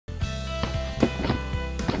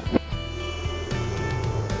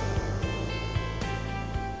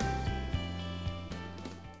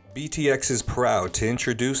BTX is proud to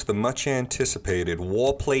introduce the much anticipated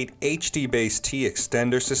Wallplate HDBaseT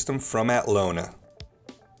Extender System from Atlona.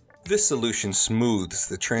 This solution smooths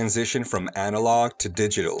the transition from analog to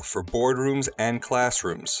digital for boardrooms and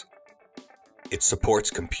classrooms. It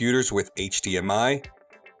supports computers with HDMI,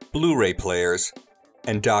 Blu-Ray players,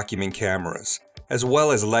 and document cameras, as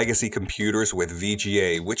well as legacy computers with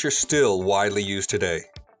VGA, which are still widely used today.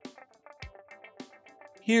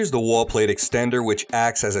 Here's the Wallplate extender, which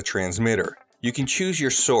acts as a transmitter. You can choose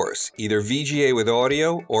your source, either VGA with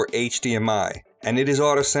audio or HDMI, and it is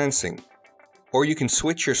auto-sensing. Or you can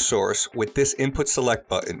switch your source with this input select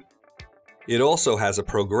button. It also has a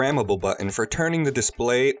programmable button for turning the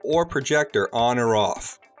display or projector on or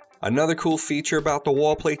off. Another cool feature about the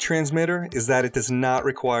Wallplate transmitter is that it does not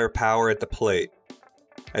require power at the plate.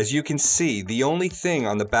 As you can see, the only thing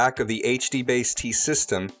on the back of the HDBaseT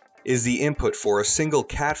system is the input for a single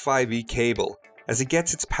Cat5e cable, as it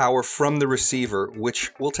gets its power from the receiver,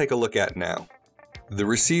 which we'll take a look at now. The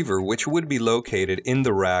receiver, which would be located in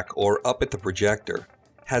the rack or up at the projector,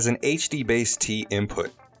 has an HDBaseT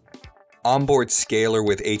input, onboard scaler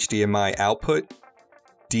with HDMI output,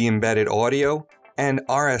 de-embedded audio, and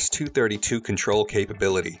RS-232 control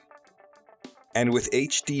capability. And with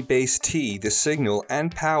HDBaseT, the signal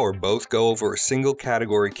and power both go over a single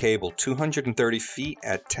category cable 230 feet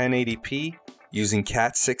at 1080p using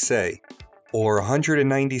Cat6a, or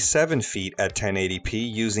 197 feet at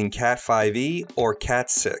 1080p using Cat5e or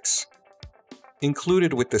Cat6.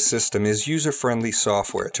 Included with the system is user-friendly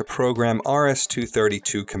software to program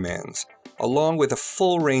RS-232 commands, along with a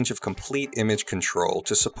full range of complete image control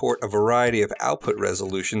to support a variety of output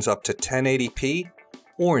resolutions up to 1080p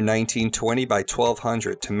or 1920 by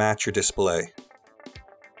 1200 to match your display.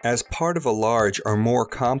 As part of a large or more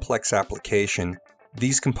complex application,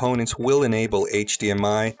 these components will enable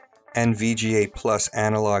HDMI and VGA Plus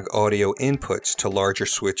analog audio inputs to larger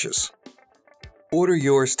switches. Order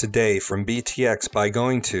yours today from BTX by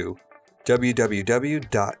going to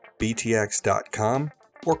www.btx.com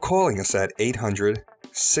or calling us at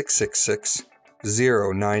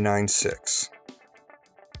 800-666-0996.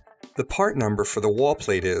 The part number for the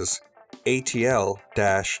Wallplate is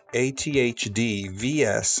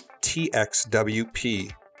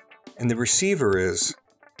ATL-ATHDVS-TXWP, and the receiver is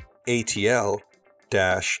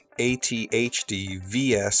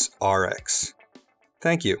ATL-ATHDVS-RX.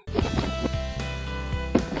 Thank you.